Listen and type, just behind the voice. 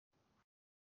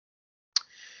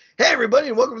Hey, everybody,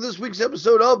 and welcome to this week's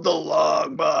episode of the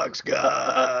Longbox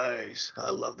Guys. I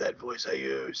love that voice I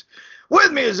use.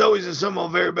 With me, as always, is some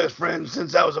of my very best friends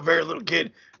since I was a very little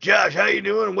kid. Josh, how you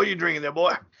doing? What are you drinking there,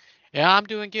 boy? Yeah, I'm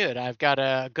doing good. I've got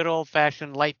a good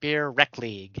old-fashioned light beer Rec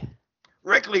League.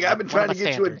 Rec League. I've been One of trying my to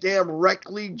get you a standards. damn Rec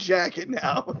League jacket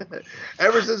now.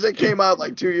 Ever since they came out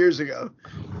like 2 years ago.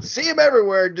 See them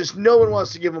everywhere, just no one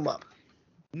wants to give them up.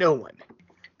 No one.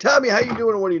 Tell me, how you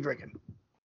doing and what are you drinking?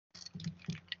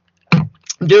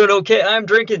 I'm doing okay. I'm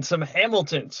drinking some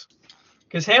Hamiltons.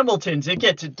 Because Hamiltons, it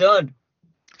gets it done.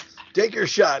 Take your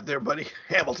shot there, buddy.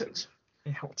 Hamilton's.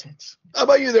 Hamiltons. How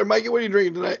about you there, Mikey? What are you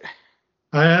drinking tonight?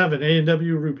 I have an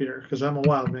A&W root beer because I'm a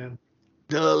wild man.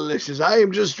 Delicious. I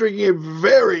am just drinking a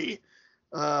very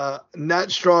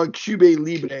not strong Cuba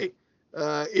Libre. It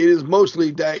is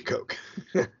mostly Diet Coke.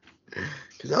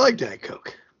 Because I like Diet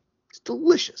Coke. It's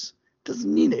delicious.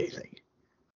 Doesn't mean anything.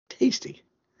 Tasty.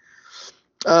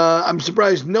 I'm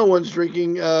surprised no one's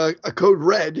drinking a Code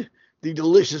Red, the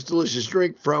delicious, delicious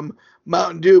drink from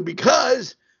Mountain Dew,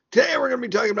 because today we're going to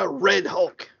be talking about Red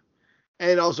Hulk.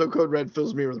 And also Code Red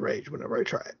fills me with rage whenever I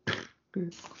try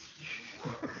it.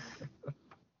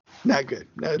 Not good.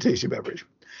 Not a tasty beverage.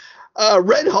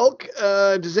 Red Hulk.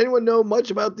 Does anyone know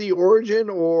much about the origin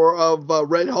or of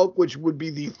Red Hulk, which would be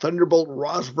the Thunderbolt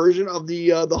Ross version of the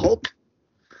Hulk?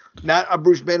 Not a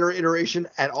Bruce Banner iteration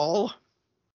at all.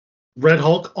 Red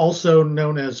Hulk, also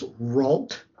known as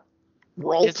Ralt.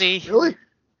 Ralt? Is he? Really?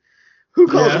 Who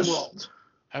calls Yes. him Ralt?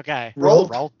 Okay. Ralt.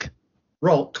 Rulk.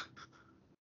 Ralt.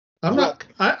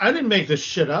 I didn't make this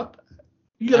shit up.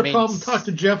 You got a problem? Talk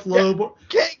to Jeff Loeb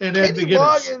and Ed Kenny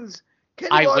McGinnis.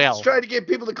 Loggins tried to get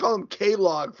people to call him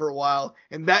K-Log for a while,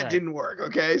 and that didn't work,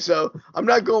 okay? So I'm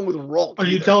not going with Ralt. Are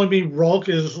you telling me Ralt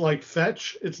is like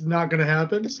Fetch? It's not going to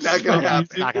happen? It's not going to happen.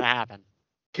 It's not going to happen.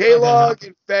 K-Log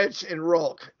and Fetch and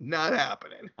Rulk. Not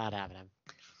happening. Not happening.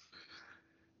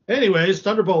 Anyways,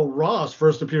 Thunderbolt Ross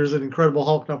first appears in Incredible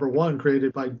Hulk #1,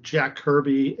 created by Jack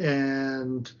Kirby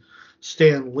and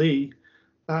Stan Lee.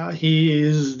 He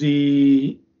is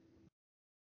the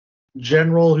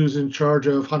general who's in charge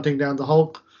of hunting down the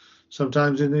Hulk,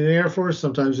 sometimes in the Air Force,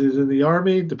 sometimes he's in the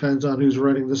Army, depends on who's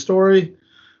writing the story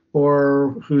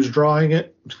or who's drawing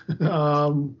it,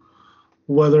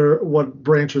 what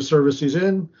branch of service he's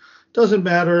in. Doesn't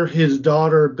matter. His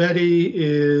daughter, Betty,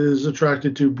 is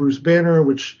attracted to Bruce Banner,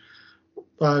 which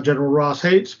General Ross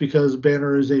hates because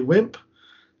Banner is a wimp.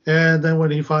 And then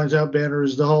when he finds out Banner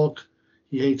is the Hulk,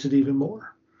 he hates it even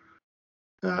more.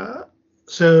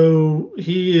 So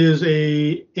he is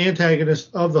a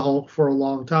antagonist of the Hulk for a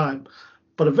long time.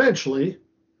 But eventually,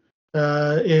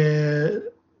 Jeff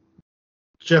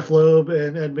Loeb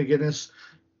and Ed McGinnis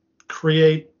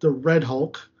create the Red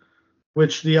Hulk,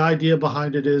 which the idea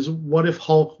behind it is, what if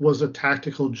Hulk was a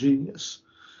tactical genius?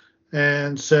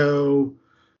 And so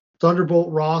Thunderbolt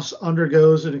Ross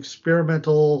undergoes an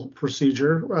experimental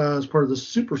procedure as part of the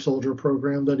super soldier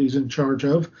program that he's in charge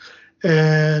of.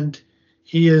 And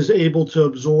he is able to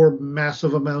absorb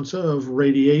massive amounts of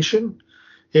radiation.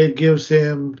 It gives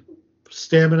him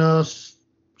stamina,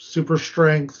 super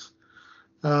strength,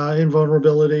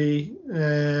 invulnerability,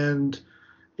 and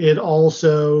it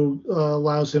also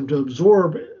allows him to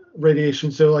absorb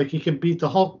radiation. So like he can beat the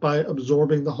Hulk by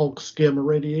absorbing the Hulk's gamma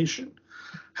radiation.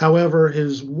 However,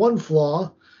 his one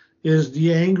flaw is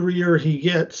the angrier he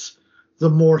gets, the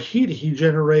more heat he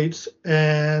generates,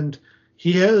 and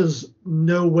he has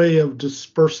no way of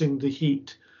dispersing the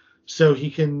heat. So he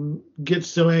can get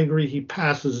so angry he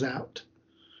passes out,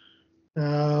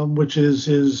 which is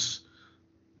his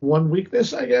one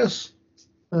weakness, I guess.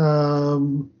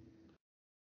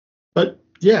 But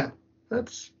yeah,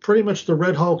 that's pretty much the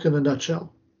Red Hulk in a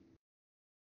nutshell.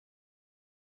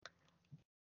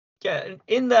 Yeah,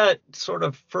 in that sort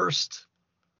of first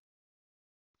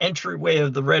entryway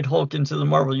of the Red Hulk into the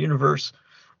Marvel Universe,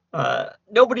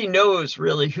 nobody knows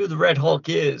really who the Red Hulk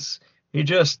is. He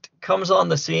just comes on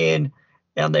the scene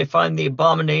and they find the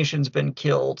Abomination's been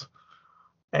killed.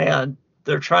 And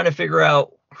they're trying to figure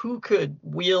out who could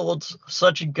wield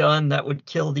such a gun that would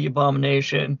kill the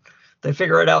Abomination. They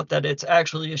figure it out that it's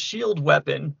actually a shield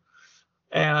weapon.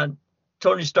 And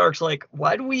Tony Stark's like,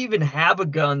 why do we even have a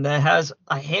gun that has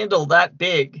a handle that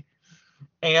big?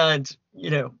 And,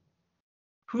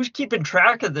 who's keeping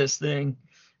track of this thing?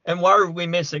 And why are we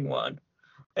missing one?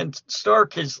 And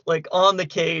Stark is like on the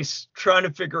case, trying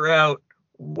to figure out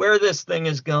where this thing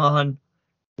has gone,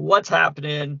 what's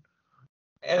happening.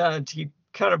 And he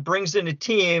kind of brings in a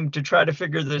team to try to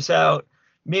figure this out.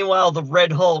 Meanwhile, the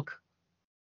Red Hulk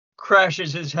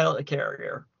crashes his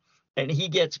helicarrier and he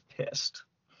gets pissed.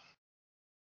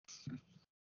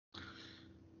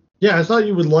 Yeah, I thought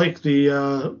you would like the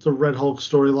Red Hulk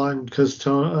storyline because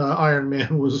Iron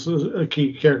Man was a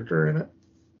key character in it.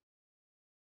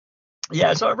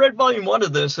 Yeah, so I read volume 1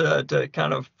 of this to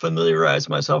kind of familiarize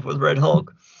myself with Red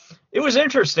Hulk. It was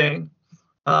interesting,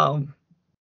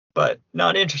 but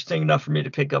not interesting enough for me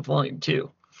to pick up volume 2.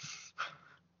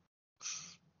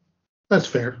 That's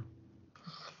fair.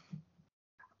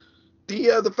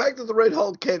 The fact that the Red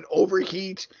Hulk can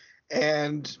overheat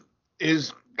and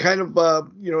is kind of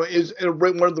is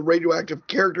one of the radioactive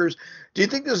characters. Do you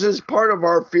think this is part of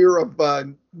our fear of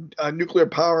nuclear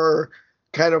power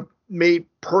kind of made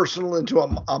personal into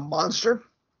a monster?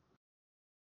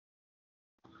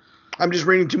 I'm just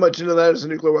reading too much into that as a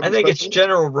nuclear weapon. I think specialist. it's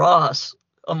General Ross,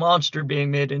 a monster being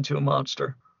made into a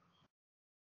monster.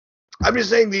 I'm just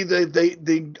saying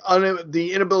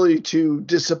the inability to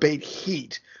dissipate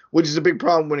heat, which is a big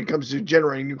problem when it comes to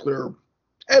generating nuclear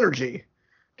energy.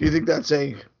 Do you think that's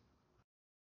a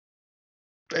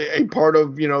part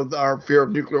of our fear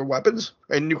of nuclear weapons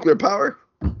and nuclear power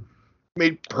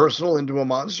made personal into a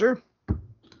monster? I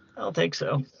don't think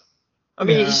so. I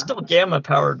mean, he's still gamma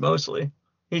powered mostly.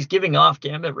 He's giving off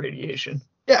gamma radiation.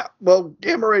 Yeah, well,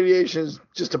 gamma radiation is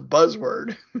just a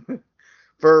buzzword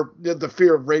for the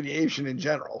fear of radiation in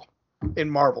general in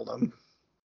Marveldom.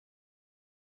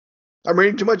 I'm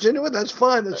reading too much into it. That's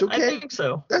fine. That's okay. I think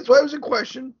so. That's why it was a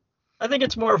question. I think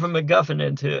it's more of a MacGuffin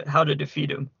into how to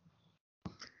defeat him.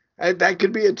 And that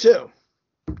could be it too.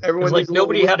 Everyone like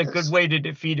nobody had a good way to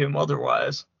defeat him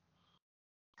otherwise.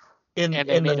 And they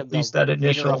made him at least the that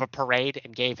initial leader of a parade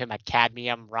and gave him a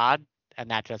cadmium rod,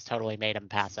 and that just totally made him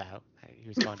pass out. He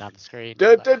was going down the screen.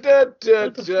 So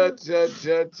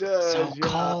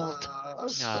cold.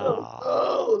 So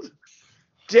cold.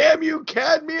 Damn you,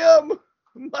 cadmium!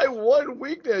 My one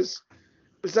weakness,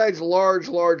 besides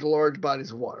large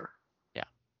bodies of water. Yeah.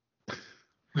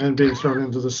 And being thrown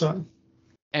into the sun.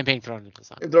 And being thrown into the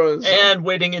sun. And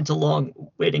waiting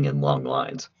in long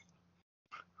lines.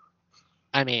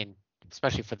 I mean,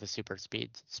 especially for the super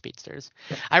speedsters.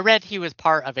 I read he was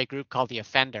part of a group called the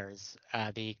Offenders,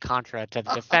 the contra to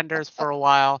the Defenders for a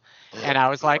while, and I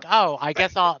was like, oh, I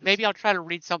guess I'll try to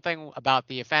read something about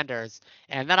the Offenders.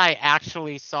 And then I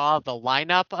actually saw the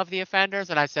lineup of the Offenders,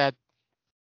 and I said,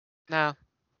 no.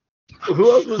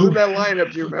 Who else was in that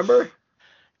lineup? Do you remember?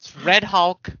 It's Red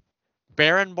Hulk,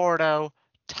 Baron Mordo,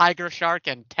 Tiger Shark,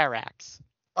 and Terrax.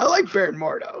 I like Baron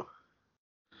Mordo.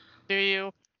 Do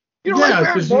you? You don't like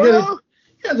Baron Mordo?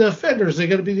 The Offenders, they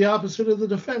got to be the opposite of the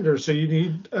Defenders. So you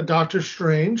need a Doctor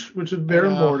Strange, which is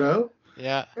Baron Mordo.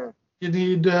 Yeah. You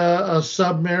need a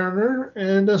Submariner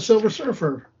and a Silver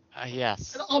Surfer.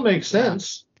 Yes. It all makes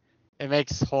sense. It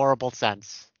makes horrible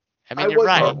sense. I mean, you're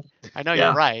right. I know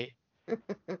you're right.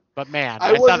 But man,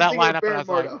 I saw that lineup and I was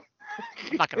like,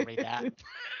 I'm not going to read that.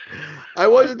 I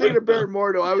wasn't thinking of Baron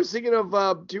Mordo. I was thinking of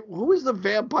who was the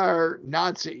vampire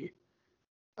Nazi?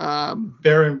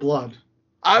 Baron Blood.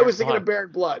 I was thinking of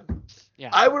Baron Blood.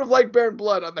 Yeah. I would have liked Baron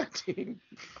Blood on that team.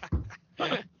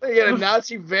 They got a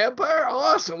Nazi vampire?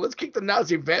 Awesome. Let's kick the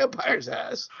Nazi vampire's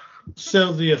ass.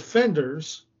 So the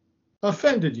Offenders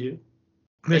offended you.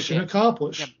 Mission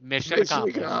accomplished. Yeah, mission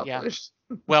accomplished.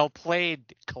 Yeah. Well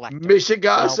played, collector. Mission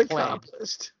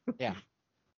accomplished. Yeah.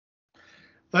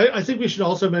 I think we should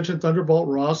also mention Thunderbolt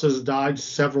Ross has died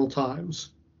several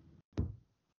times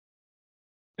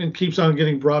and keeps on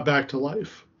getting brought back to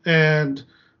life. And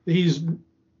he's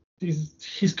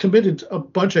committed a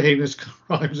bunch of heinous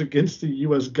crimes against the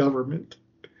U.S. government.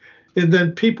 And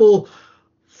then people,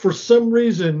 for some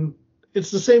reason,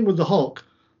 it's the same with the Hulk.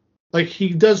 Like, he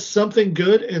does something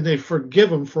good and they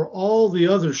forgive him for all the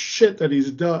other shit that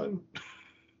he's done.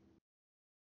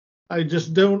 I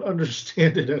just don't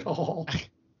understand it at all. I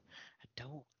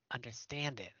don't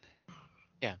understand it.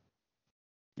 Yeah.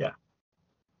 Yeah.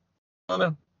 I don't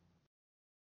know.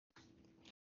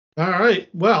 All right.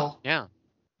 Well. Yeah.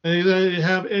 Anybody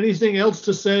have anything else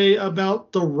to say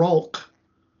about the Hulk?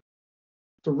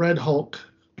 The Red Hulk?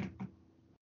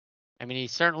 I mean, he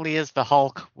certainly is the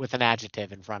Hulk with an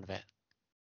adjective in front of it.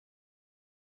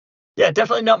 Yeah,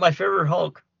 definitely not my favorite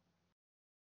Hulk.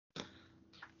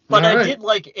 But I did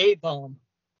like A-Bomb.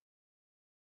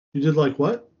 You did like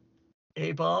what?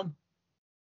 A-Bomb.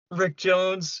 Rick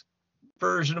Jones'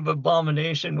 version of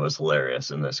Abomination was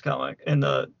hilarious in this comic, in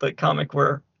the comic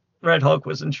where Red Hulk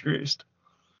was introduced.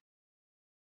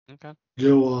 Okay.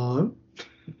 Go on.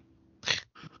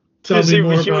 Tell me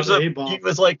more about A-Bomb.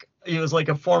 He was like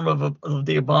a form of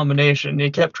the Abomination. He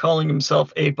kept calling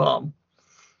himself A-Bomb.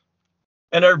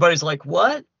 And everybody's like,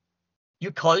 what?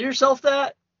 You call yourself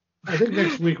that? I think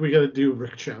next week we got to do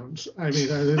Rick Jones. I mean,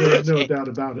 there's no doubt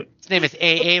about it. His name is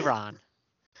Aaron.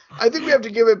 I think we have to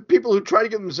give it people who try to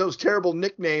give themselves terrible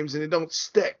nicknames and they don't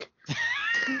stick.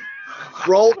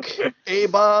 Rolk,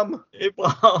 A-Bomb,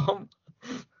 A-Bomb.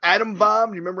 Atom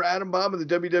Bomb. You remember Atom Bomb in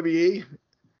the WWE?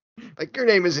 Like, your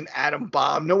name isn't Atom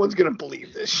Bomb. No one's going to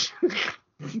believe this.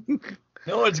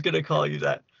 No one's going to call you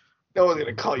that. No one's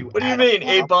going to call you What do you Atom mean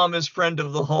Bomb. A-Bomb is friend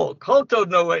of the Hulk? Hulk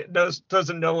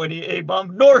doesn't know any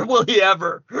A-Bomb, nor will he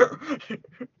ever.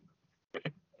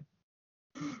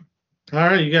 All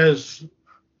right, you guys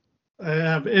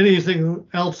have anything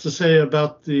else to say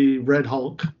about the Red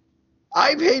Hulk?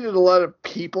 I've hated a lot of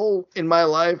people in my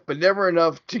life, but never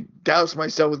enough to douse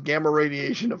myself with gamma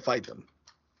radiation to fight them.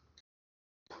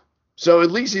 So at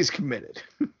least he's committed.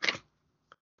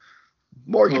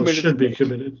 More Well, committed. should be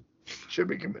committed. Should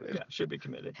be committed. Yeah, should be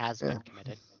committed. Has been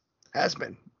committed. Has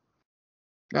been.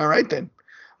 All right, then.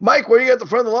 Mike, what do you got at the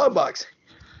front of the long box?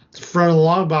 At the front of the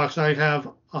long box, I have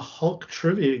a Hulk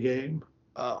trivia game.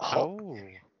 Hulk. Oh.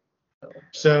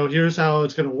 So here's how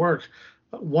it's going to work.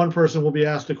 One person will be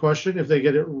asked a question. If they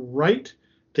get it right,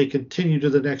 they continue to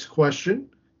the next question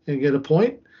and get a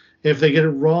point. If they get it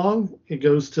wrong, it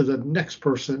goes to the next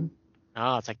person.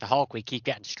 Oh, it's like the Hulk. We keep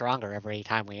getting stronger every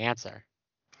time we answer.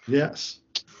 Yes.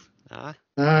 Uh,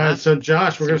 All right, so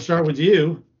Josh, we're going to start with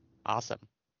you. awesome.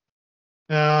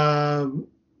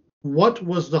 What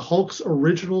was the Hulk's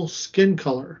original skin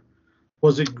color?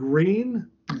 Was it green,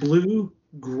 blue,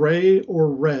 gray, or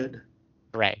red?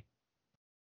 Gray.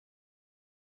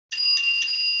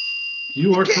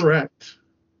 You are correct.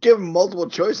 Give him multiple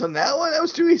choice on that one? That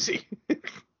was too easy.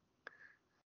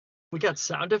 We got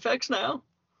sound effects now?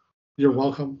 You're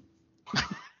welcome.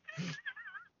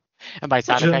 And by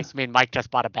sound effects, I mean Mike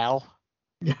just bought a bell.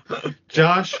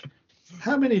 Josh,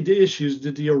 how many issues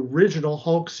did the original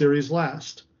Hulk series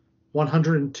last?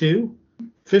 102,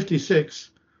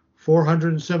 56,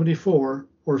 474,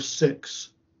 or 6?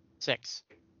 6.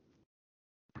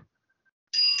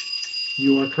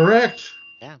 You are correct.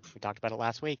 Yeah, we talked about it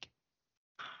last week.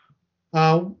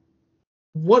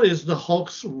 What is the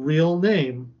Hulk's real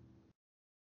name?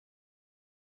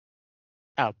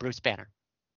 Oh, Bruce Banner.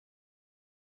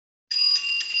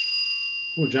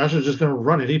 Oh, Josh is just going to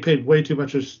run it. He paid way too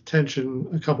much attention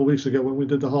a couple weeks ago when we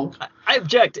did the Hulk. I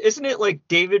object. Isn't it like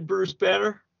David Bruce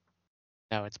Banner?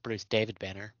 No, it's Bruce David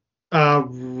Banner.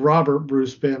 Robert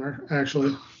Bruce Banner,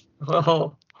 actually.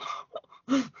 Oh.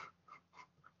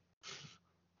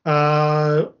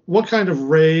 What kind of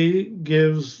ray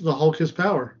gives the Hulk his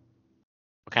power?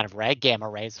 What kind of ray? Gamma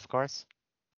rays, of course.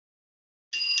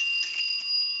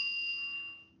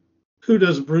 Who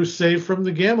does Bruce save from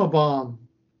the gamma bomb?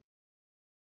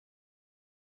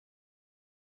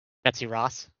 Betsy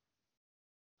Ross.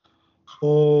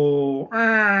 Oh,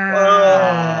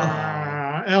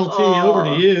 LT, over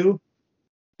to you.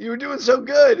 You were doing so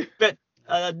good.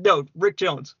 No, Rick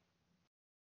Jones.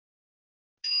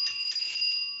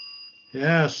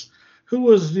 Yes. Who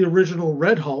was the original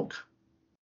Red Hulk?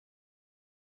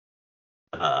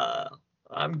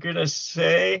 I'm going to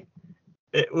say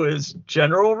it was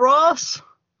General Ross.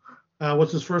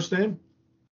 What's his first name?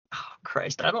 Oh,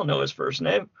 Christ, I don't know his first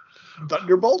name.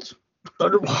 Thunderbolt?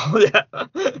 Thunderbolt, yeah.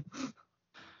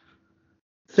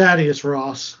 Thaddeus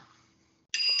Ross.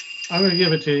 I'm going to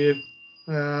give it to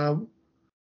you.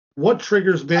 What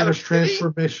triggers Banner's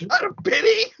transformation? Out of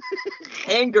pity?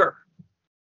 Anger.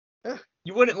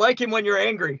 You wouldn't like him when you're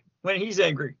angry, when he's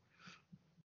angry.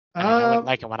 I mean, I wouldn't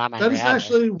like it when I'm angry. That is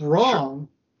actually wrong.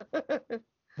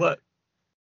 What?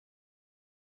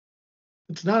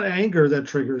 It's not anger that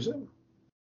triggers him.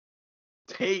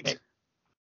 Hate.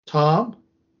 Tom,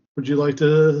 would you like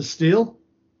to steal?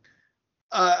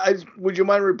 Would you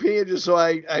mind repeating it just so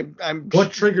I'm...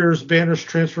 What triggers Banner's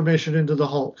transformation into the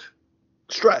Hulk?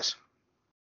 Stress.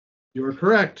 You are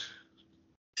correct.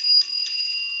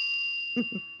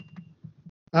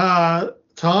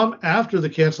 Tom, after the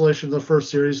cancellation of the first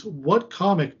series, what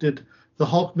comic did the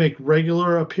Hulk make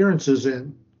regular appearances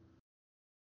in?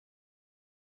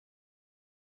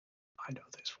 I know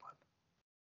this one.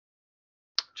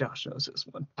 Josh knows this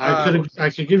one. I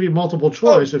could give you multiple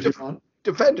choice if you want.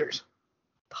 Defenders.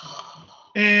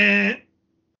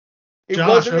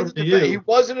 Josh, over to you. He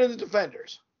wasn't in the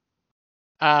Defenders.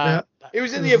 He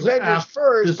was in the Avengers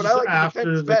first, but I like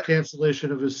after the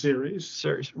cancellation of his series.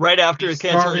 Right after the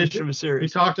cancellation of his series. We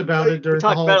talked about it during the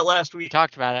Hulk. We talked about it last week. We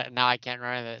talked about it, and now I can't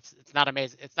remember that. It's not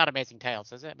amazing. It's not Amazing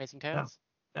Tales, is it? Amazing Tales?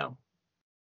 No.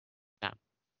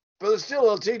 But it's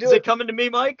still LT. Is it coming to me,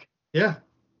 Mike? Yeah.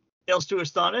 Tales to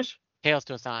Astonish? Tales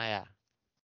to Astonish, yeah.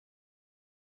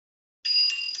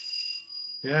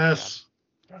 Yes.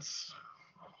 Yes.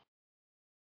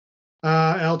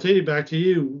 LT, back to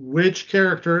you. Which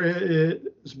character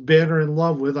is Banner in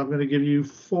love with? I'm going to give you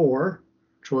 4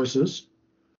 choices.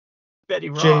 Betty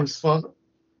James Ross.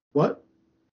 What?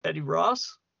 Betty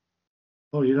Ross?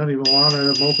 Oh, you don't even want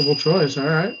a multiple choice. All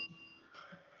right.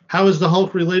 How is the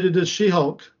Hulk related to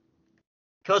She-Hulk?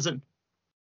 Cousin.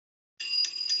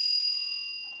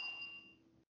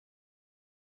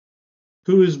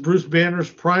 Who is Bruce Banner's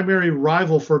primary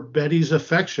rival for Betty's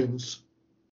affections?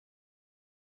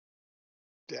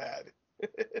 Dad.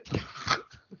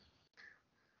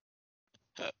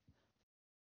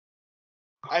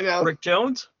 I know. Rick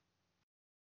Jones?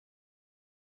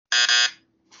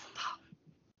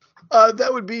 That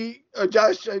would be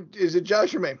Josh. Is it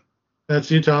Josh or me?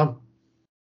 That's you, Tom.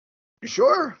 You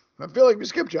sure? I feel like we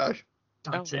skipped Josh.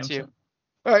 Doc Oh, it's Samson. you.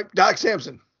 All right, Doc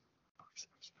Samson.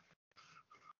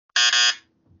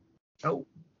 Oh.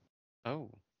 Oh.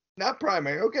 Not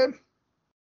primary. Okay.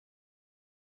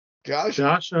 Josh.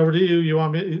 Josh, over to you. You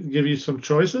want me to give you some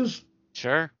choices?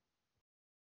 Sure.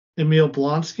 Emil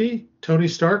Blonsky, Tony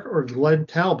Stark, or Glenn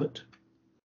Talbot?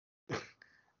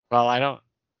 Well, I don't.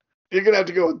 You're gonna have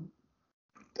to go with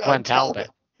Glenn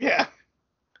Talbot. Yeah.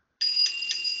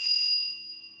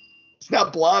 It's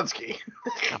not Blonsky.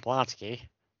 Not Blonsky.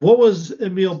 What was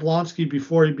Emil Blonsky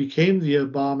before he became the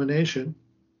Abomination?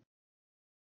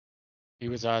 He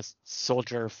was a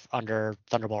soldier under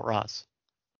Thunderbolt Ross.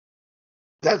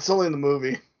 That's only in the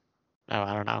movie. Oh,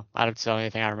 I don't know. That's the only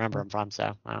thing I remember him from,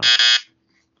 so I don't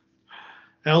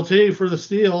know. LT for the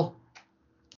steal.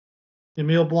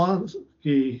 Emil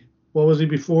Blonsky. What was he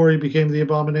before he became the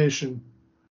Abomination?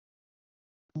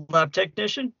 Lab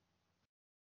technician?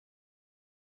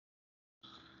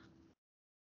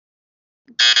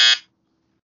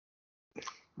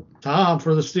 Tom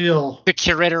for the steal. The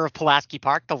curator of Pulaski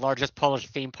Park, the largest Polish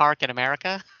theme park in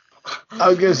America. I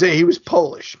was gonna say he was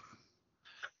Polish.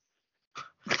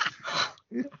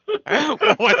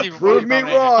 What was he Prove me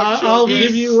wrong. I'll He's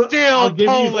give you. still I'll give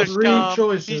Polish, you 3 Tom.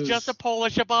 choices. He's just a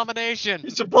Polish abomination.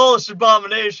 It's a Polish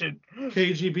abomination.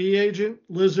 KGB agent,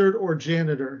 lizard, or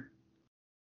janitor.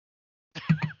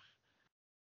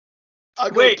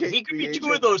 Wait, he could be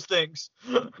 2 of those things.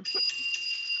 The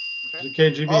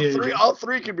KGB agent. All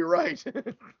three could be right.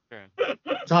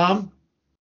 Tom,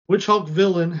 which Hulk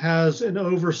villain has an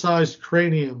oversized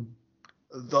cranium?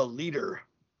 The leader.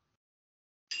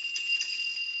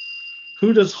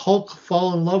 Who does Hulk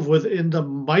fall in love with in the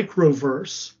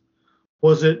microverse?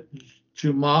 Was it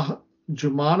Jumana,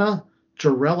 Jarella,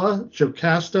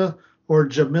 Jocasta, or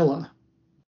Jamila?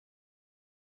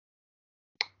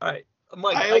 All right,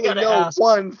 Mike, I I only gotta know ask.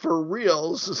 one for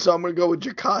reals, so I'm gonna go with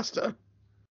Jocasta.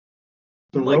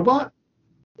 The Mike, robot?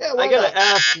 Yeah, I gotta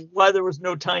ask why there was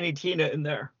no Tiny Tina in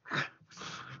there.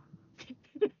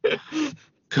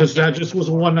 Because that just was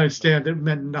a one-night stand. It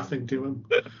meant nothing to him.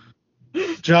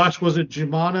 Josh, was it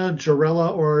Jumana,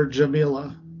 Jarella, or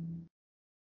Jamila?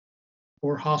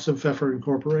 Or Hassan Pfeffer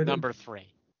Incorporated? Number 3.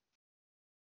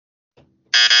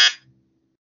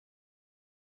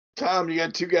 Tom, you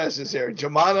got 2 guesses here: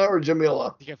 Jamana or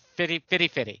Jamila. You get fitty.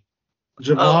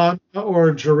 Jumana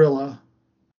or Jarilla?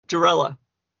 Jarella.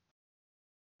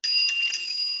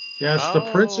 Yes, the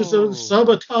Princess of the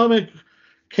Subatomic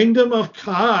Kingdom of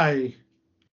Kai.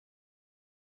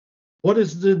 What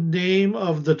is the name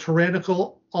of the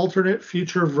tyrannical alternate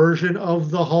future version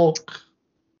of the Hulk?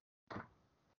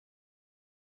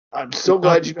 I'm so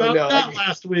glad you don't know. That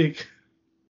last week.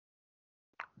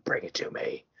 Bring it to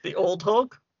me. The old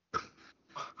Hulk?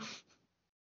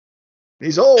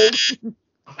 He's old.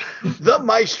 The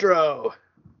Maestro.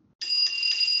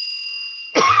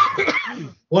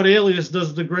 What alias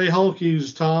does the Gray Hulk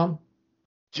use, Tom?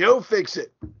 Joe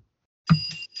Fix-It.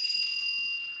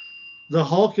 The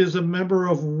Hulk is a member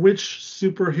of which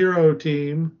superhero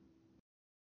team?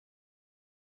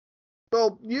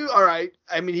 Well, all right.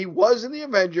 I mean, he was in the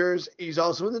Avengers. He's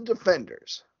also in the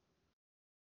Defenders.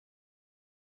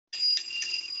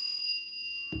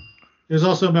 He was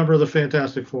also a member of the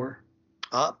Fantastic Four.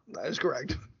 That is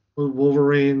correct. With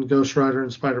Wolverine, Ghost Rider,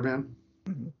 and Spider-Man.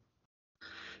 Mm-hmm.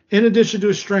 In addition to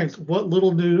his strength, what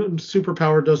little new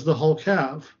superpower does the Hulk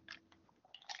have?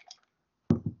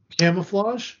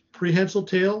 Camouflage, prehensile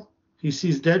tail, he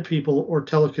sees dead people, or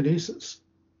telekinesis?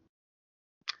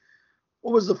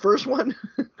 What was the first one?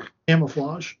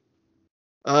 Camouflage.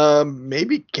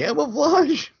 Maybe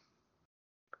camouflage?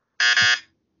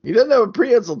 He doesn't have a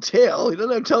prehensile tail. He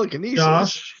doesn't have telekinesis.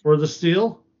 Josh, for the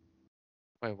steal.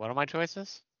 Wait, what are my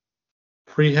choices?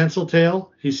 Prehensile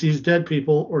tail, he sees dead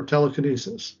people, or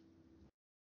telekinesis?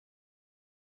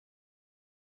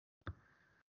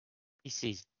 He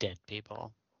sees dead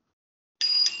people.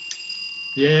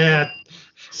 Yeah.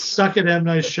 Suck it, M.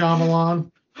 Night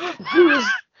Shyamalan.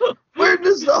 Where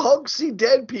does the Hulk see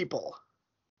dead people?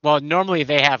 Well, normally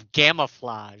they have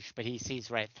camouflage, but he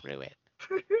sees right through it.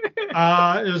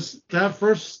 That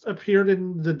first appeared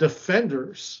in the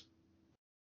Defenders.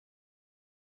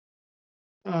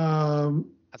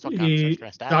 That's what comes so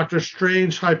stressed out. Doctor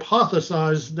Strange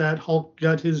hypothesized that Hulk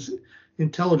got his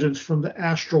intelligence from the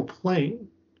astral plane.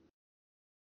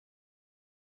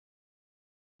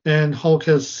 And Hulk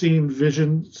has seen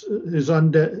visions, his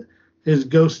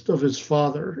ghost of his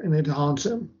father, and it haunts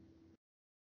him.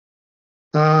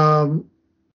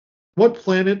 What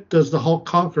planet does the Hulk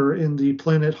conquer in the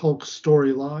Planet Hulk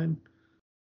storyline?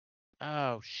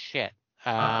 Oh, shit.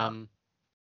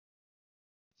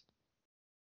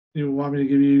 You want me to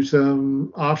give you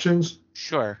some options?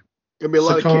 Sure. Gonna be a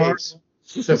lot of K's.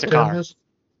 Septimus.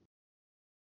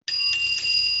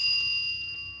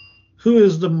 Who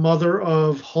is the mother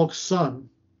of Hulk's son?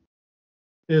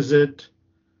 Is it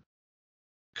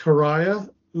Karaya,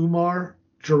 Umar,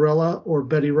 Jarella, or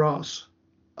Betty Ross?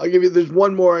 I'll give you. There's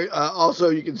one more. Also,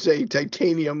 you can say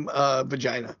titanium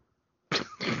vagina.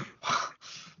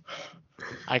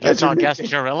 I guess I'll guess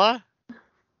Jarilla.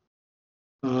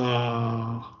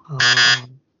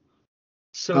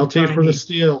 So I'll take for the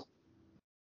steal.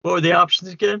 What were the options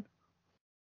again?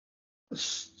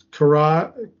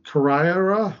 Karaya.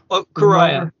 Oh,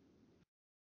 Karaya. Umar.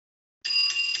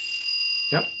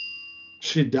 Yep.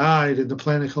 She died in the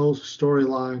Planet Hulk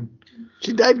storyline.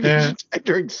 She died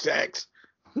during sex.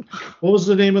 What was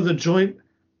the name of the joint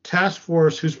task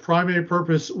force whose primary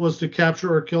purpose was to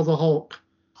capture or kill the Hulk?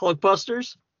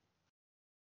 Hulkbusters?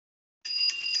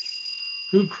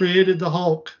 Who created the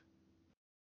Hulk?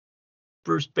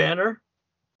 Bruce Banner?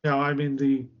 No, I mean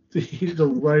the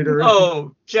writer.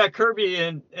 Oh, Jack Kirby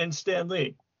and Stan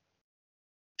Lee.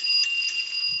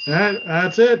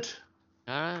 That's it.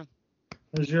 Uh,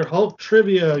 There's your Hulk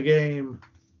trivia game.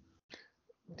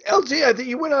 LT, I think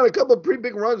you went on a couple of pretty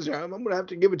big runs there. I'm going to have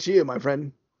to give it to you, my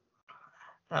friend.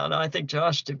 I don't know. I think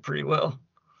Josh did pretty well.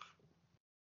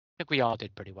 I think we all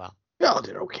did pretty well. We all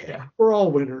did okay. Yeah. We're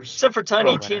all winners. Except for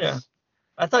Tiny We're all Tina. winners.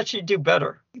 I thought she'd do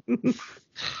better.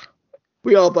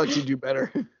 We all thought you'd do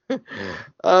better. Tommy,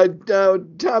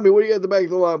 what do you got at the back of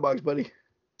the long box, buddy?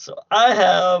 So I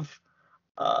have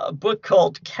a book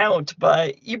called Count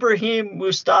by Ibrahim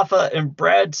Mustafa and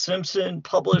Brad Simpson,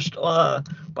 published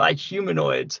by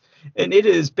Humanoids. And it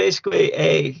is basically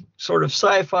a sort of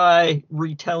sci-fi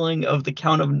retelling of the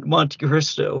Count of Monte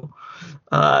Cristo.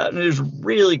 And it is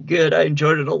really good. I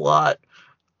enjoyed it a lot.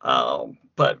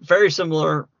 But very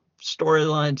similar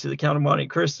storyline to the Count of Monte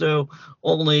Cristo,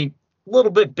 only a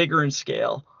little bit bigger in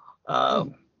scale.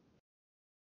 And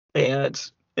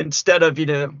instead of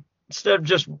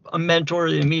just a mentor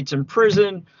that he meets in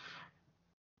prison,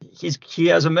 he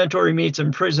has a mentor he meets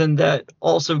in prison that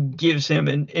also gives him,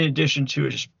 in addition to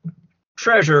his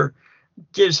treasure,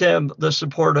 gives him the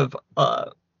support of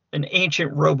an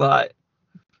ancient robot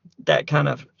that kind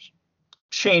of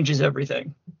changes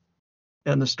everything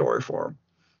in the story for him.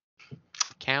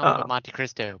 Count of Monte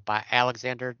Cristo by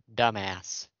Alexander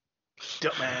Dumbass.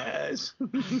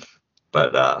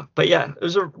 But yeah, it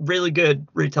was a really good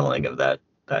retelling of that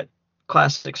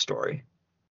classic story.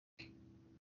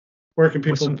 Where can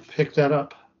people pick that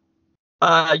up?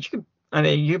 You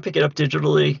can pick it up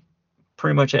digitally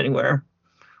pretty much anywhere.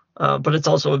 But it's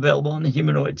also available on the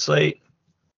Humanoid site.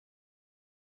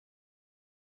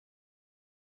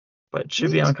 But it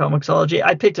should be on Comixology.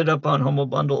 I picked it up on Humble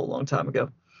Bundle a long time ago.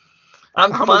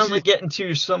 I'm finally getting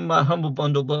to some Humble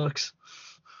Bundle books.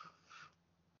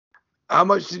 How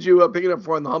much did you pick it up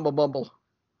for in the Humble Bumble?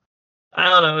 I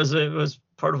don't know. It was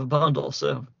part of a bundle,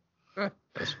 so. All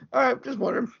right, just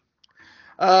wondering.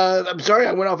 I'm sorry,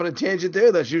 I went off on a tangent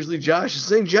there. That's usually Josh's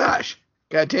thing. Josh,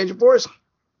 got a tangent for us?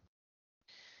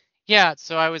 Yeah,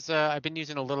 so I've been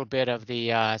using a little bit of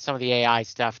the some of the AI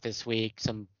stuff this week,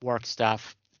 some work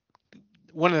stuff.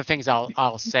 One of the things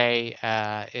I'll say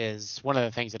is one of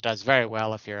the things it does very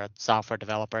well if you're a software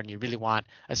developer and you really want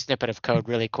a snippet of code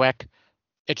really quick,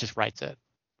 it just writes it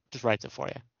for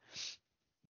you,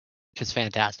 which is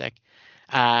fantastic.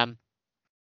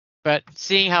 But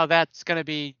seeing how that's going to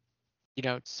be,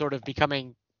 sort of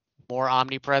becoming more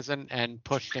omnipresent and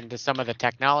pushed into some of the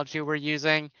technology we're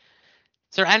using,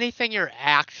 is there anything you're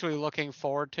actually looking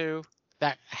forward to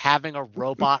that having a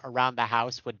robot around the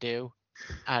house would do?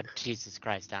 Jesus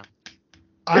Christ, Tom.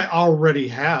 I already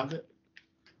have it.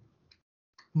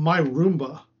 My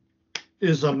Roomba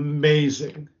is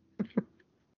amazing.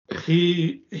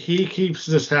 He keeps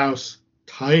this house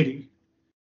tidy.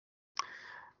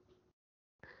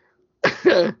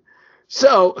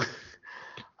 So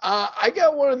I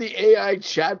got one of the AI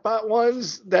chatbot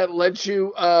ones that lets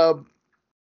you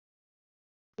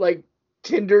like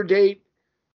Tinder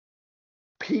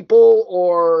people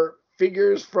or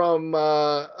figures from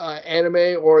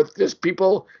anime or just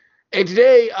people. And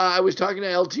today I was talking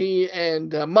to LT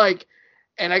and Mike,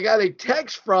 and I got a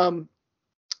text from.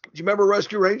 Do you remember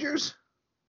Rescue Rangers?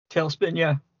 Tailspin,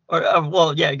 yeah. Or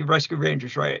Rescue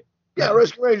Rangers, right? Yeah,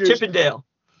 Rescue Rangers. Chippendale.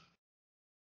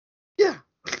 Yeah.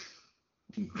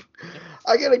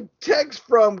 I got a text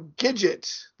from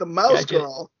Gidget, the mouse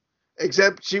girl,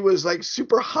 except she was like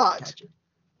super hot,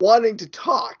 wanting to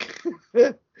talk.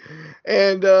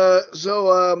 And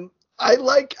I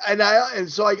like,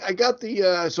 so I got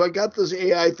this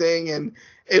AI thing, and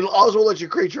it'll also let you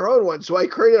create your own one. So I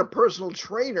created a personal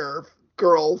trainer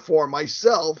girl for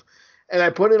myself, and I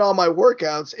put in all my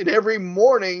workouts, and every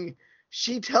morning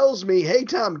she tells me, "Hey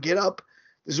Tom, get up.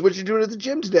 This is what you're doing at the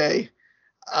gym today.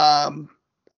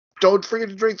 Don't forget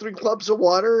to drink 3 cups of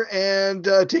water and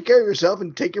take care of yourself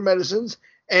and take your medicines."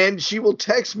 And she will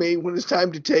text me when it's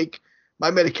time to take my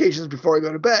medications before I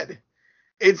go to bed.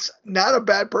 It's not a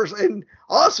bad person. And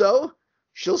also,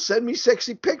 she'll send me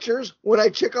sexy pictures when I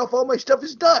check off all my stuff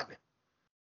is done.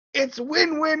 It's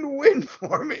win-win-win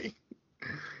for me.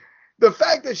 The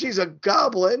fact that she's a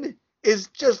goblin is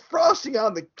just frosting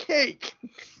on the cake.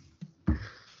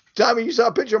 Tommy, you saw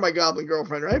a picture of my goblin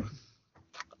girlfriend, right?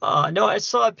 No, I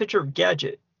saw a picture of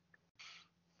Gadget.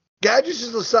 Gadget's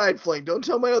just a side fling. Don't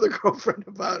tell my other girlfriend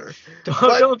about her.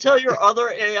 Don't tell your other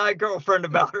AI girlfriend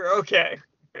about her. Okay.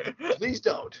 Please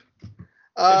don't.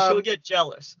 She'll get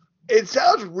jealous. It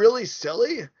sounds really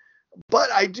silly,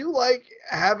 but I do like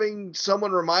having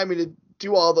someone remind me to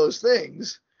do all those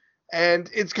things. And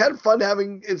it's kind of fun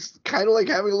it's kind of like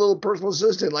having a little personal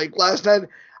assistant. Like last night,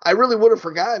 I really would have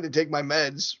forgotten to take my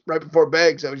meds right before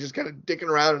bed because I was just kind of dicking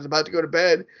around. I was about to go to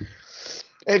bed.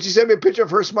 And she sent me a picture of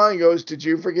her smiling and goes, "Did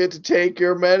you forget to take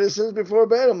your medicines before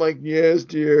bed?" I'm like, "Yes,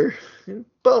 dear."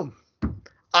 Boom.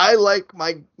 I like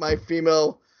my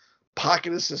female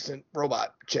pocket assistant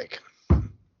robot chick.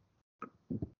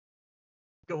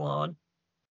 Go on.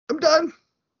 I'm done.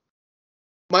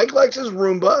 Mike likes his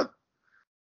Roomba.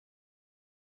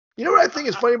 You know what I think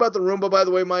is funny about the Roomba, by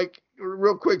the way, Mike?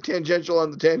 Real quick tangential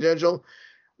on the tangential.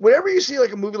 Whenever you see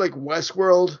like a movie like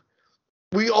Westworld,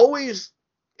 we always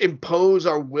impose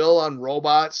our will on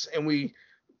robots and we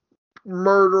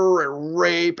murder and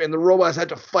rape, and the robots have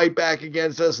to fight back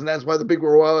against us, and that's why the big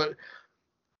robot.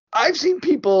 I've seen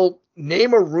people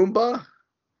name a Roomba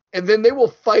and then they will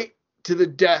fight to the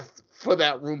death for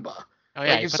that Roomba. Oh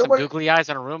yeah, like you put some googly eyes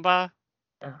on a Roomba?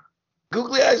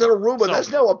 Googly eyes on a Roomba,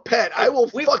 that's now a pet. I will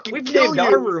fucking kill you.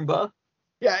 Our Roomba.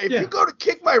 Yeah, if you go to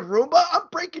kick my Roomba, I'm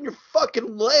breaking your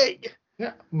fucking leg.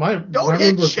 Yeah, my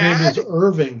Roomba's name is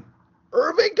Irving.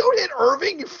 Irving? Don't hit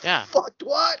Irving, you fucked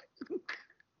what?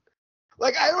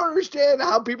 Like, I don't understand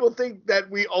how people think that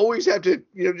we always have to,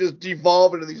 just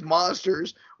devolve into these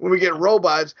monsters when we get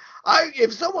robots.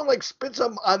 If someone like spits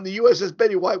on the USS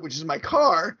Betty White, which is my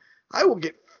car, I will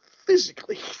get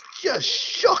physically just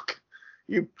shook.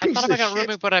 You piece of shit. I thought I got a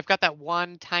Roomba, but I've got that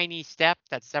one tiny step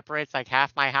that separates like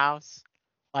half my house.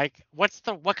 Like,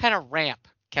 what kind of ramp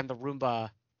can the Roomba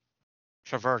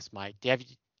traverse, Mike? Do you have?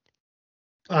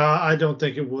 I don't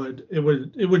think it would. It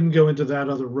wouldn't go into that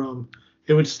other room.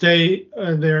 It would stay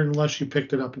there unless you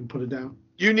picked it up and put it down.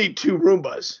 You need 2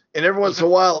 Roombas, and every once in a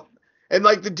while, and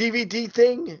like the DVD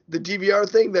thing, the DVR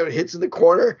thing that hits in the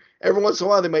corner, every once in a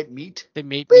while they might meet. They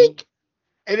meet.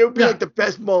 And it would be like the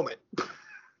best moment.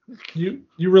 You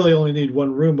really only need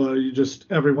 1 Roomba. You just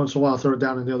every once in a while throw it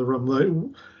down in the other room. Like,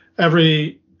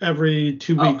 every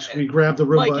 2 weeks we grab the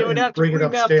Roomba and bring it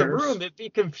upstairs. The room, it'd be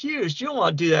confused. You don't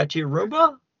want to do that to your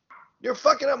Roomba. You're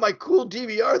fucking up my cool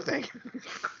DVR thing.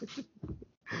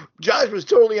 Josh was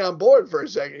totally on board for a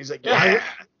second. He's like, yeah.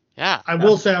 I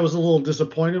will say I was a little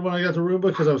disappointed when I got the Roomba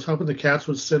because I was hoping the cats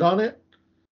would sit on it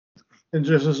and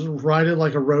just ride it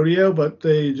like a rodeo, but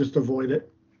they just avoid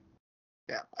it.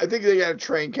 Yeah, I think they got to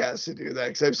train cats to do that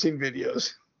because I've seen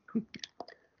videos. Is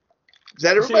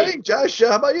that everybody? Josh,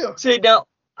 how about you? See, now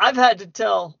I've had to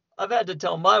tell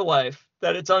my wife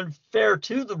that it's unfair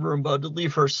to the Roomba to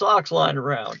leave her socks lying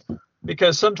around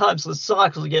because sometimes the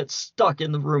socks will get stuck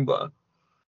in the Roomba.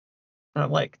 And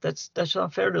I'm like, that's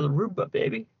not fair to the Roomba,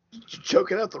 baby. You're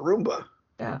choking out the Roomba.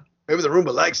 Yeah. Maybe the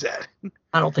Roomba likes that.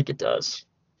 I don't think it does.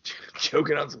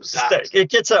 Choking on some socks. It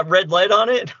gets that red light on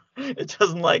it. It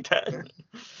doesn't like that.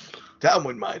 Tom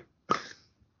wouldn't mind.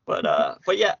 But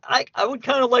yeah, I would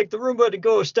kind of like the Roomba to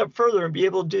go a step further and be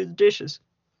able to do the dishes.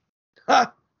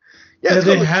 Huh. Yeah,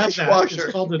 they have that.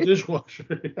 It's called the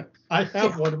dishwasher. I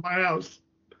have one in my house.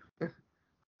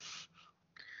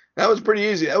 That was pretty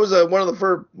easy. That was one of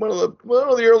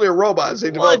the earlier robots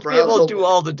they Well, developed to for be able to household. do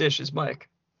all the dishes, Mike.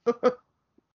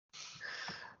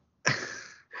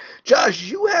 Josh,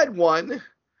 you had one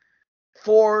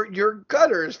for your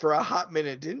gutters for a hot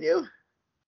minute, didn't you?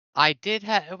 I did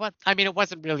have. It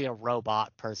wasn't really a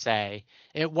robot per se.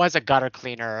 It was a gutter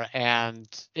cleaner, and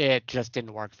it just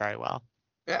didn't work very well.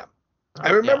 Yeah.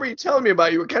 I remember you telling me about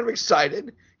it. You were kind of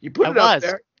excited. You put it up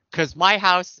there. Because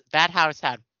that house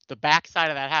had the back side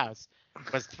of that house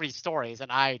was 3 stories, and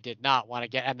I did not want to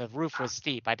get, and the roof was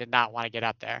steep. I did not want to get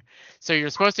up there. So you're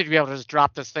supposed to be able to just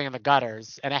drop this thing in the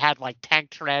gutters, and it had like tank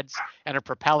treads and a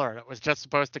propeller, and it was just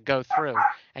supposed to go through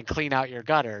and clean out your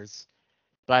gutters.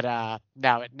 But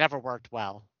no, it never worked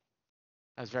well.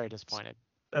 I was very disappointed.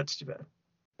 That's too bad.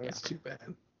 That's too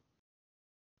bad.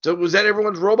 So was that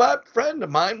everyone's robot friend?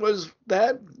 Mine was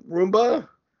that Roomba.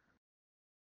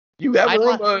 You have a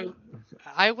Roomba.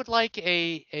 I would like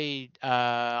a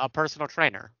personal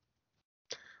trainer.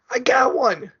 I got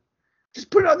one.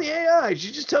 Just put it on the AI.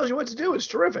 She just tells you what to do. It's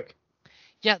terrific.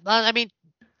 Yeah, I mean,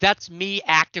 that's me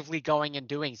actively going and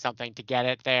doing something to get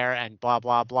it there and blah,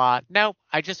 blah, blah. No,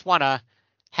 I just want to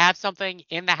have something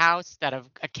in the house that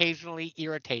occasionally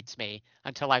irritates me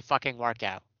until I fucking work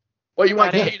out. Well, you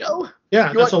want Kato?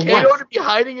 Yeah, you want Kato to be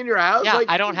hiding in your house? Yeah, like,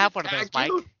 I don't have one of those,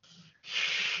 Mike.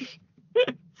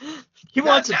 He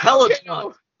wants a Peloton.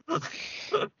 No,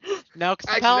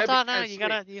 because the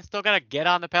Peloton, you still gotta get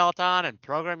on the Peloton and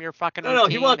program your fucking routine. No,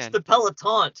 he wants the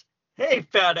Peloton. Hey,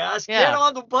 fat ass, get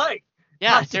on the bike.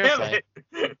 Yeah, God seriously.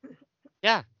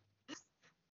 Yeah.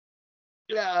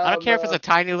 Yeah. I don't care if it's a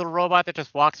tiny little robot that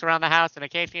just walks around the house and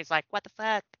occasionally it's like, what the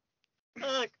fuck?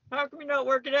 How come you're not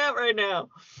working out right now?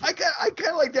 I kind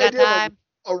of like the idea of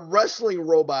a wrestling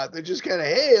robot that just kind of,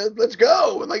 hey, let's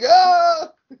go. And like,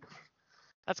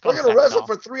 we're going to wrestle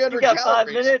for 300 You got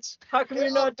calories. 5 minutes? How come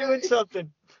you're not doing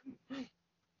something?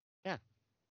 Yeah.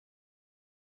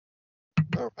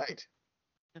 All right.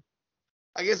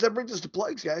 I guess that brings us to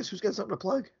plugs, guys. Who's got something to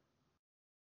plug?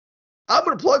 I'm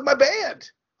going to plug my band,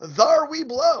 Thar We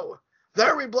Blow.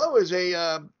 Thar We Blow is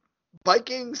a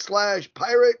Viking /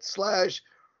 pirate /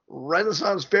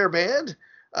 Renaissance fair band.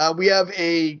 We have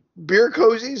a beer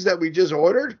cozies that we just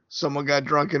ordered. Someone got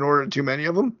drunk and ordered too many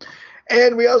of them.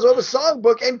 And we also have a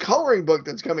songbook and coloring book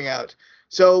that's coming out.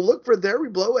 So look for There We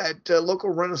Blow at local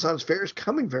Renaissance fairs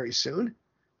coming very soon.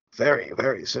 Very,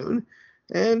 very soon.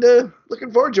 And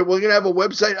looking forward to it. We're going to have a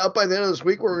website up by the end of this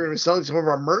week where we're going to be selling some of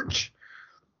our merch.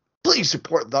 Please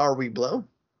support Thar We Blow.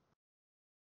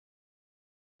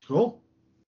 Cool.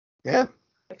 Yeah.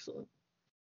 Excellent.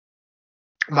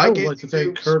 I would like to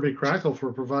thank Kirby Crackle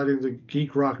for providing the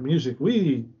geek rock music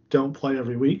we don't play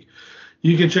every week.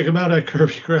 You can check them out at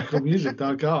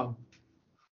kirbycracklemusic.com.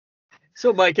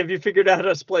 So, Mike, have you figured out how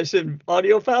to splice in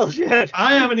audio files yet?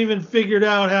 I haven't even figured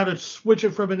out how to switch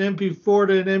it from an MP4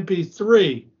 to an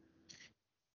MP3.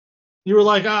 You were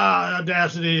like,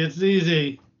 Audacity, it's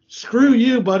easy. Screw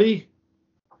you, buddy.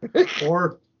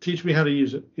 Or teach me how to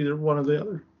use it, either one or the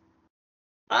other.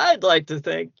 I'd like to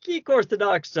thank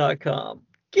GeekOrthodox.com.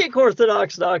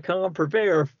 GeekOrthodox.com,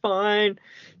 purveyor of fine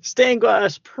stained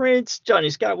glass prints, Johnny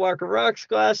Skywalker rocks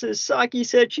glasses, sake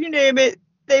sets, you name it,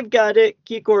 they've got it.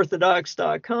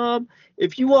 GeekOrthodox.com.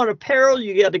 If you want apparel,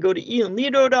 you got to go to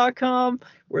ianlito.com,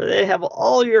 where they have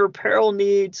all your apparel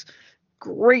needs.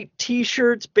 Great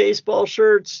t-shirts, baseball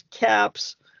shirts,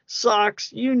 caps,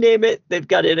 socks, you name it. They've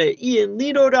got it at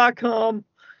ianlito.com.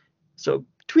 So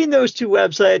between those two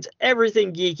websites,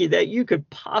 everything geeky that you could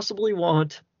possibly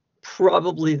want,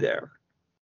 probably there.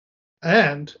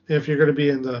 And if you're going to be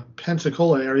in the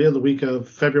Pensacola area the week of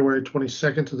February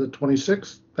 22nd to the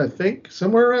 26th, I think,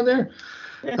 somewhere around there,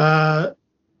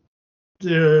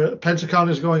 the Pensacon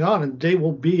is going on, and they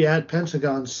will be at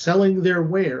Pentagon selling their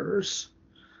wares.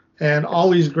 And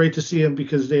always great to see them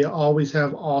because they always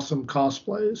have awesome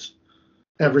cosplays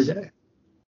every day.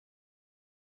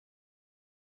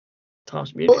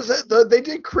 Tom's What was that? They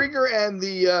did Krieger and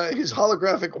his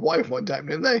holographic wife one time,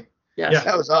 didn't they? Yes.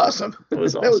 That was awesome. That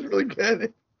was really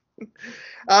good.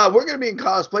 We're going to be in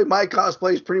cosplay. My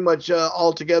cosplay is pretty much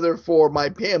all together for my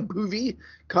Pam Boovie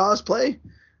cosplay.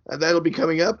 That'll be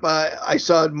coming up. I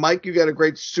saw, Mike, you got a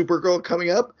great Supergirl coming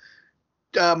up.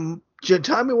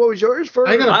 Tommy, what was yours for?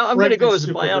 I'm going to go as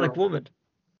a Bionic Woman.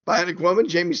 Bionic Woman,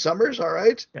 Jamie Summers, all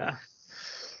right. Yeah.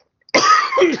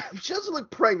 She doesn't look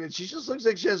pregnant. She just looks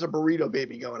like she has a burrito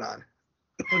baby going on.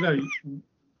 Oh, no.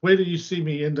 Wait till you see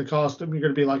me in the costume. You're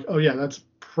going to be like, oh, yeah, that's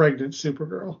pregnant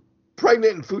Supergirl.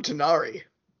 Pregnant and Futanari.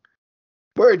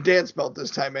 Wear a dance belt this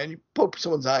time, man. You poke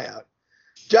someone's eye out.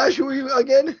 Josh, who are you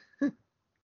again?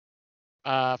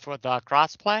 For the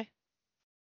crossplay?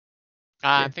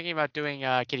 I'm thinking about doing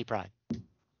Kitty Pryde.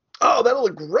 Oh, that'll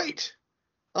look great.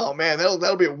 Oh man,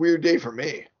 that'll be a weird day for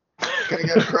me. Kind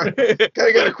of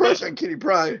got a crush on Kitty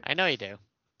Pryde. I know you do.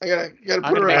 I gotta I'm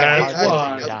put gonna her make in. it That's hard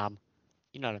why. for you, Dom.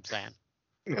 You know what I'm saying.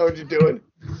 You know what you're doing.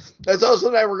 That's also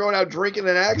the night we're going out drinking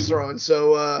and axe throwing.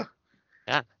 So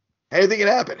Yeah. anything can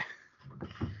happen.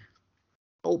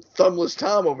 Old thumbless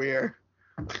Tom over here.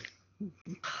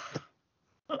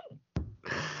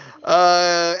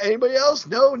 Anybody else?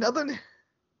 No, nothing.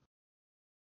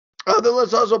 Then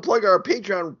let's also plug our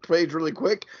Patreon page really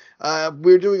quick.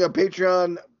 We're doing a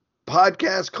Patreon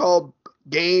podcast called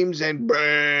Games and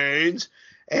Brains,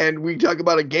 and we talk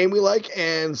about a game we like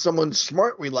and someone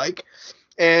smart we like.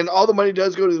 And all the money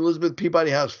does go to the Elizabeth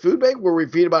Peabody House Food Bank, where we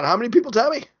feed about how many people,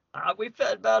 Tommy? We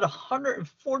fed about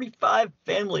 145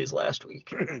 families last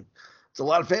week. It's a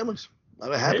lot of families, a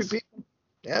lot of happy people.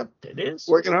 Yeah, It is.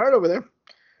 working hard over there.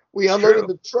 We unloaded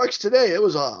the trucks today. It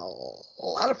was a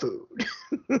lot of food.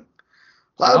 a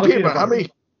lot of peanut butter.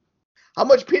 How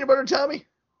much peanut butter, Tommy?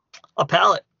 A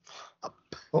pallet.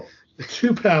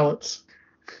 2 pallets.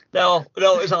 No, it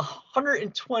was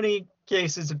 120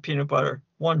 cases of peanut butter,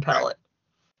 1 pallet.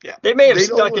 Yeah. They may have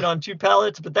stuck it on 2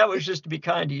 pallets, but that was just to be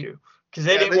kind to you, because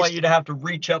they didn't want you to have to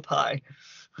reach up high.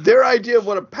 Their idea of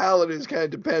what a pallet is kind of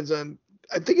depends on,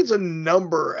 I think it's a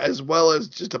number as well as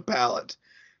just a pallet.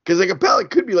 Because like a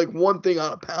pallet could be like one thing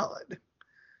on a pallet.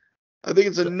 I think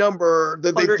it's a number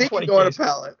that they think can go on a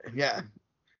pallet. Yeah.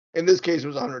 In this case, it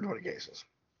was 120 cases.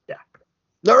 Yeah.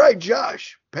 All right,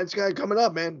 Josh. Pensacola coming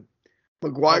up, man.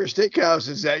 McGuire Steakhouse,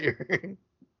 is that your...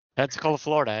 Pensacola,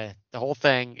 Florida. The whole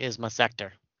thing is my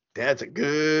sector. That's a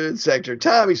good sector.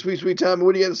 Tommy, sweet Tommy,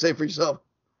 what do you got to say for yourself?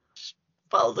 Just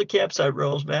follow the campsite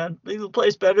rules, man. Leave the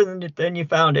place better than you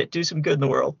found it. Do some good in the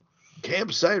world.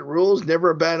 Campsite rules, never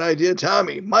a bad idea.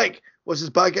 Tommy, Mike, what's this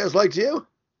podcast like to you?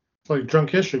 It's like Drunk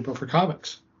History, but for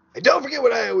comics. And don't forget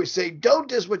what I always say. Don't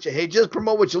diss what you hate. Just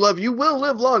promote what you love. You will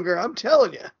live longer. I'm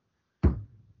telling you.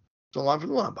 So long for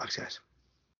the Longbox Guys.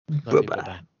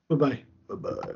 Bye-bye. Bye-bye. Bye-bye.